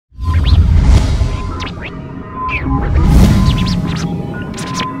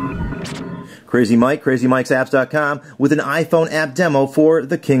Crazy Mike, CrazyMikesapps.com, with an iPhone app demo for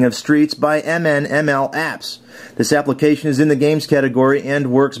The King of Streets by MNML Apps. This application is in the games category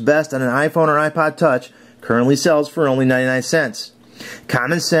and works best on an iPhone or iPod Touch, currently sells for only 99 cents.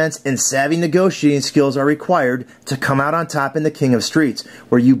 Common sense and savvy negotiating skills are required to come out on top in The King of Streets,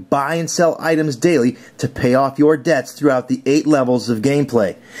 where you buy and sell items daily to pay off your debts throughout the 8 levels of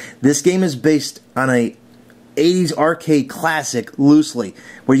gameplay. This game is based on a 80s arcade classic loosely,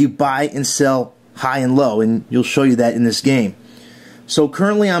 where you buy and sell high and low, and you'll show you that in this game. So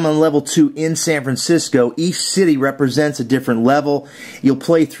currently I'm on level 2 in San Francisco. Each city represents a different level. You'll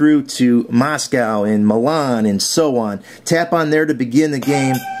play through to Moscow and Milan and so on. Tap on there to begin the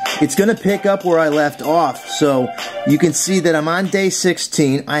game. It's going to pick up where I left off, so you can see that I'm on day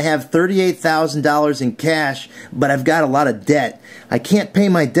 16. I have $38,000 in cash, but I've got a lot of debt. I can't pay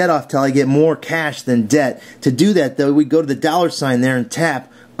my debt off till I get more cash than debt. To do that, though, we go to the dollar sign there and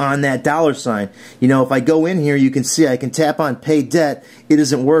tap on that dollar sign. You know, if I go in here, you can see I can tap on pay debt. It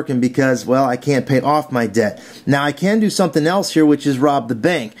isn't working because, well, I can't pay off my debt. Now, I can do something else here, which is rob the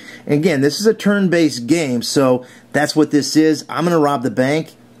bank. And again, this is a turn-based game, so that's what this is. I'm going to rob the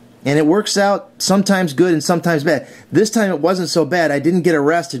bank. And it works out sometimes good and sometimes bad. This time it wasn't so bad. I didn't get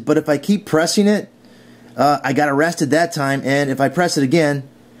arrested, but if I keep pressing it, I got arrested that time, and if I press it again,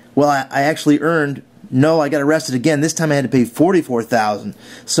 well, I actually earned, no, I got arrested again. This time I had to pay $44,000.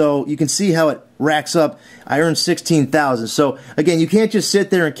 So you can see how it racks up. I earned $16,000. So again, you can't just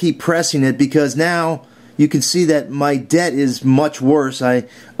sit there and keep pressing it, because now you can see that my debt is much worse. I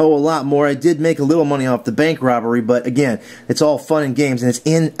owe a lot more. I did make a little money off the bank robbery, but again, it's all fun and games, and it's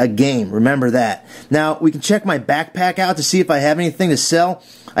in a game. Remember that. Now, we can check my backpack out to see if I have anything to sell.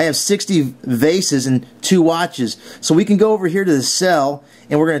 I have 60 vases and 2 watches. So we can go over here to the sell,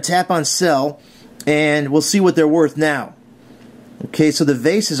 and we're going to tap on sell, and we'll see what they're worth now. Okay, so the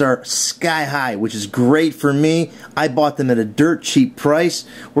vases are sky high, which is great for me. I bought them at a dirt cheap price.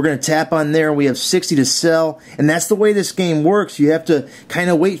 We're going to tap on there, and we have 60 to sell. And that's the way this game works. You have to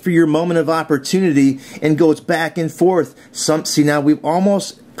kind of wait for your moment of opportunity and go back and forth. See, now we've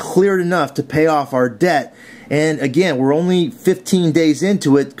almost cleared enough to pay off our debt. And again, we're only 15 days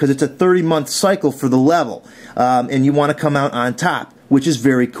into it because it's a 30-month cycle for the level. And you want to come out on top, which is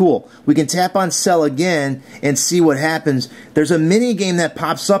very cool. We can tap on sell again and see what happens. There's a mini game that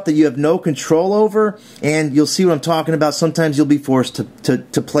pops up that you have no control over, and you'll see what I'm talking about. Sometimes you'll be forced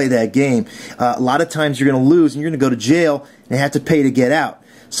to play that game. A lot of times you're going to lose, and you're going to go to jail and have to pay to get out.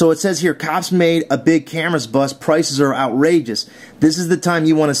 So it says here, cops made a big cameras bust. Prices are outrageous. This is the time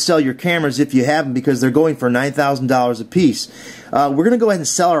you want to sell your cameras if you have them, because they're going for $9,000 a piece. We're going to go ahead and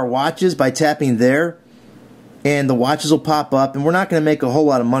sell our watches by tapping there, and the watches will pop up, and we're not going to make a whole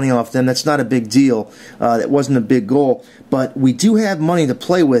lot of money off them. That's not a big deal. That wasn't a big goal. But we do have money to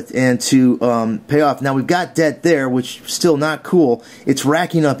play with and to pay off. Now, we've got debt there, which is still not cool. It's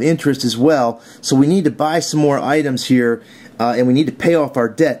racking up interest as well. So we need to buy some more items here, and we need to pay off our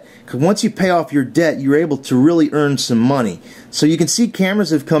debt. Because once you pay off your debt, you're able to really earn some money. So you can see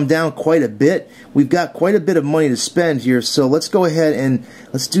cameras have come down quite a bit. We've got quite a bit of money to spend here. So let's go ahead and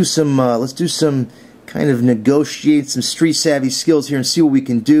let's do some kind of negotiate some street savvy skills here and see what we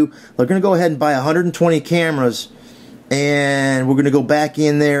can do. We're going to go ahead and buy 120 cameras, and we're going to go back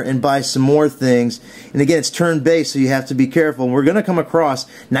in there and buy some more things. And again, it's turn-based, so you have to be careful. And we're going to come across,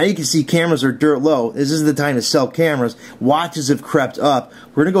 now you can see cameras are dirt low. This is the time to sell cameras. Watches have crept up.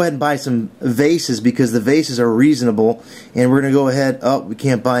 We're going to go ahead and buy some vases, because the vases are reasonable. And we're going to go ahead, oh, we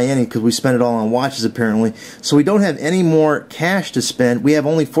can't buy any because we spent it all on watches apparently. So we don't have any more cash to spend. We have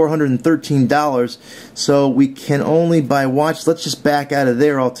only $413, so we can only buy watches. Let's just back out of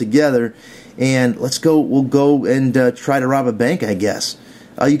there altogether. And we'll go and try to rob a bank, I guess.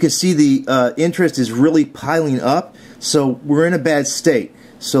 You can see the interest is really piling up, so we're in a bad state.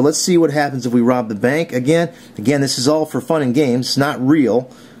 So let's see what happens if we rob the bank. Again, this is all for fun and games. It's not real.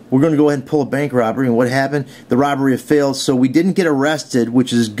 We're going to go ahead and pull a bank robbery, and what happened? The robbery failed, so we didn't get arrested,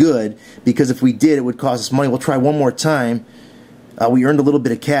 which is good, because if we did, it would cost us money. We'll try one more time. We earned a little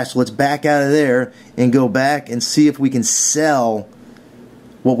bit of cash, so let's back out of there and go back and see if we can sell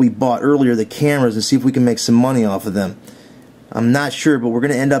what we bought earlier, the cameras, and see if we can make some money off of them. I'm not sure, but we're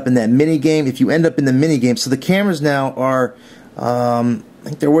going to end up in that mini game. If you end up in the mini game, so the cameras now are, I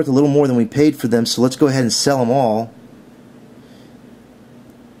think they're worth a little more than we paid for them, so let's go ahead and sell them all.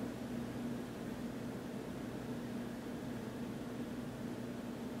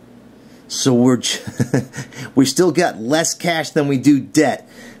 So we still got less cash than we do debt.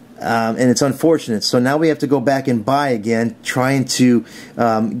 and it's unfortunate. So now we have to go back and buy again, trying to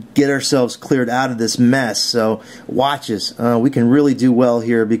get ourselves cleared out of this mess. So watches, we can really do well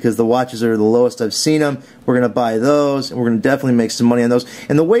here because the watches are the lowest I've seen them. We're going to buy those, and we're going to definitely make some money on those.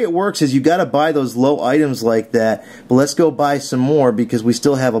 And the way it works is you got to buy those low items like that. But let's go buy some more because we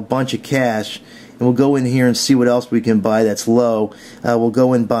still have a bunch of cash. And we'll go in here and see what else we can buy that's low. We'll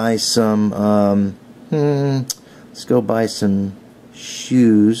go and buy some, let's go buy some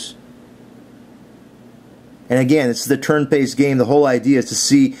shoes. And again, it's the turn-based game. The whole idea is to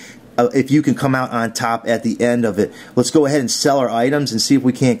see if you can come out on top at the end of it. Let's go ahead and sell our items and see if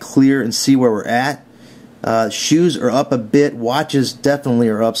we can't clear and see where we're at. Shoes are up a bit. Watches definitely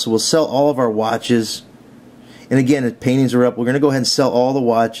are up, so we'll sell all of our watches. And again, the paintings are up. We're going to go ahead and sell all the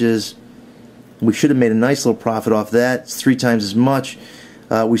watches. We should have made a nice little profit off that. It's 3 times as much.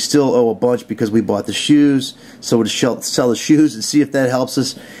 We still owe a bunch because we bought the shoes, so we'll sell the shoes and see if that helps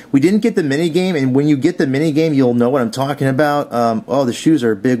us. We didn't get the mini game, and when you get the mini game, you'll know what I'm talking about. Oh, the shoes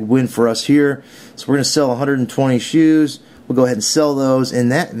are a big win for us here. So we're going to sell 120 shoes. We'll go ahead and sell those,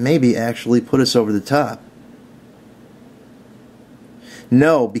 and that maybe actually put us over the top.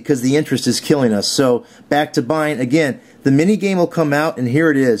 No, because the interest is killing us. So back to buying. Again, the mini game will come out, and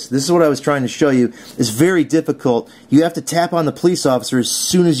here it is. This is what I was trying to show you. It's very difficult. You have to tap on the police officer as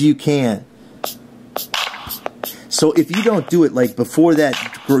soon as you can. So if you don't do it, like before that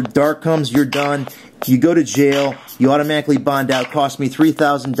dark comes, you're done. You go to jail. You automatically bond out. Cost me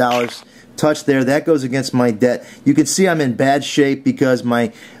 $3,000. Touch there. That goes against my debt. You can see I'm in bad shape because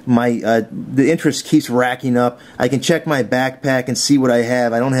the interest keeps racking up. I can check my backpack and see what I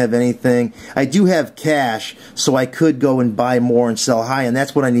have. I don't have anything. I do have cash, so I could go and buy more and sell high, and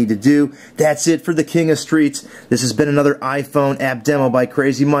that's what I need to do. That's it for the King of Streets. This has been another iPhone app demo by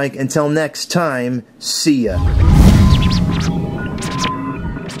Crazy Mike. Until next time, see ya.